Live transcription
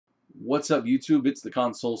What's up, YouTube? It's the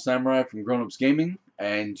Console Samurai from Grown Ups Gaming,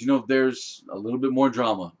 and there's a little bit more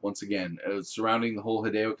drama once again surrounding the whole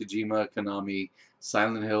Hideo Kojima, Konami,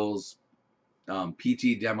 Silent Hills,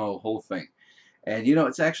 PT demo, whole thing. And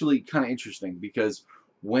it's actually kind of interesting because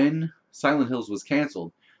when Silent Hills was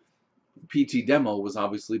canceled, PT demo was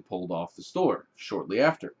obviously pulled off the store shortly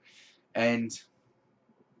after, and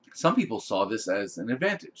some people saw this as an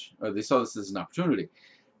advantage, or they saw this as an opportunity,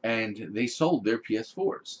 and they sold their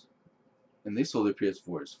PS4s. And they sold their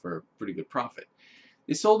PS4s for a pretty good profit.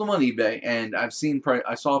 They sold them on eBay, and I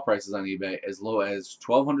saw prices on eBay as low as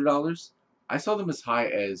 $1,200. I saw them as high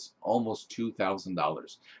as almost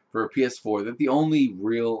 $2,000 for a PS4. That the only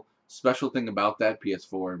real special thing about that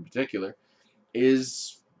PS4 in particular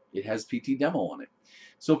is it has PT demo on it.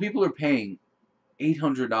 So people are paying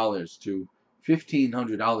 $800 to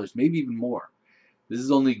 $1,500, maybe even more. This is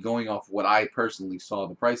only going off what I personally saw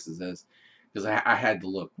the prices as, because I had to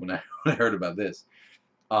look when I, when I heard about this.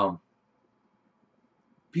 Um,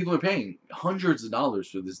 People are paying hundreds of dollars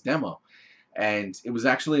for this demo, and it was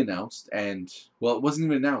actually announced. And well, it wasn't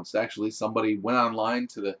even announced actually. Somebody went online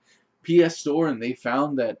to the PS Store and they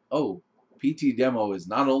found that, oh, PT demo is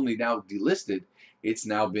not only now delisted, it's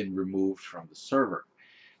now been removed from the server.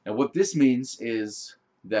 And what this means is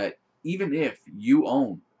that even if you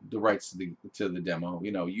own the rights to the demo,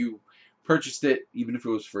 you purchased it, even if it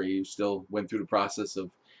was free, you still went through the process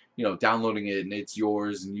of, downloading it, and it's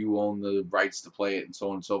yours, and you own the rights to play it, and so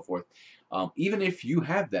on and so forth. Even if you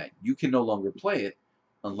have that, you can no longer play it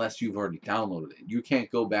unless you've already downloaded it. You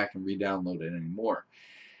can't go back and re-download it anymore.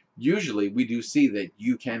 Usually, we do see that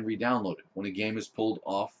you can re-download it when a game is pulled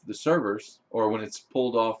off the servers, or when it's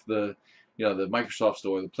pulled off the Microsoft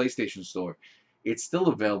Store, the PlayStation Store. It's still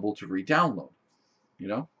available to re-download. You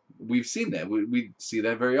know, we've seen that. We see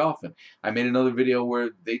that very often. I made another video where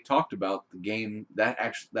they talked about the game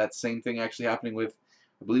that same thing actually happening with,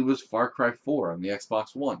 I believe it was Far Cry 4 on the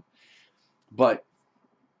Xbox One. But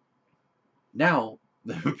now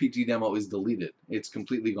the PT demo is deleted. It's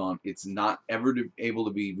completely gone. It's not ever able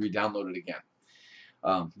to be re-downloaded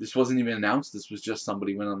again. This wasn't even announced. This was just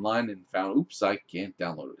somebody went online and found, oops, I can't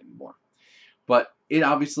download it anymore. But it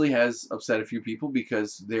obviously has upset a few people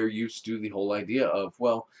because they're used to the whole idea of,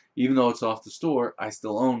 well, even though it's off the store, I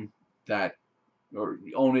still own that, or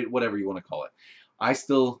own it, whatever you want to call it. I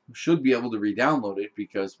still should be able to re-download it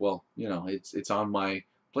because, well, it's on my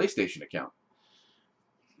PlayStation account.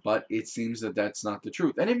 But it seems that that's not the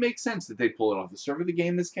truth. And it makes sense that they pull it off the server. The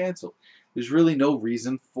game is canceled. There's really no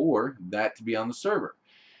reason for that to be on the server,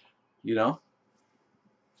 you know?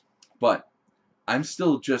 But I'm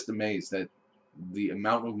still just amazed that the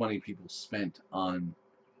amount of money people spent on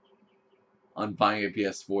buying a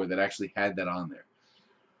PS4 that actually had that on there.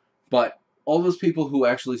 But all those people who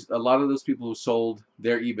actually, a lot of those people who sold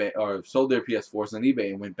their PS4s on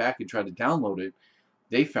eBay and went back and tried to download it,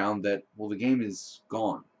 they found that, well, the game is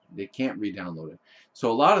gone. They can't re-download it. So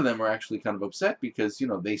a lot of them are actually kind of upset because,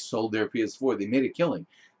 they sold their PS4. They made a killing.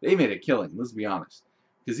 They made a killing, let's be honest.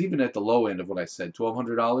 Because even at the low end of what I said,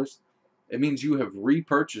 $1,200, it means you have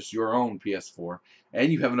repurchased your own PS4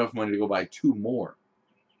 and you have enough money to go buy two more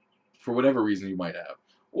for whatever reason you might have.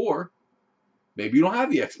 Or maybe you don't have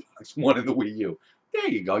the Xbox One and the Wii U. There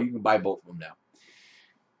you go. You can buy both of them now.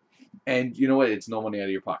 And you know what? It's no money out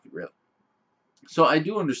of your pocket, really. So I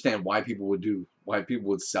do understand why people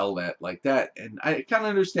would sell that like that, and I kind of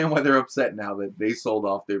understand why they're upset now that they sold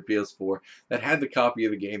off their PS4 that had the copy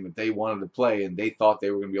of the game that they wanted to play, and they thought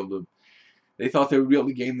they were going to be able to. They thought they would be able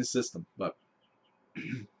to game the system, but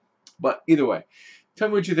either way, tell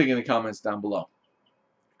me what you think in the comments down below.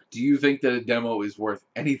 Do you think that a demo is worth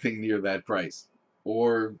anything near that price,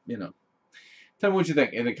 or tell me what you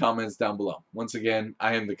think in the comments down below. Once again,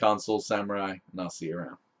 I am the Console Samurai, and I'll see you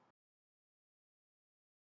around.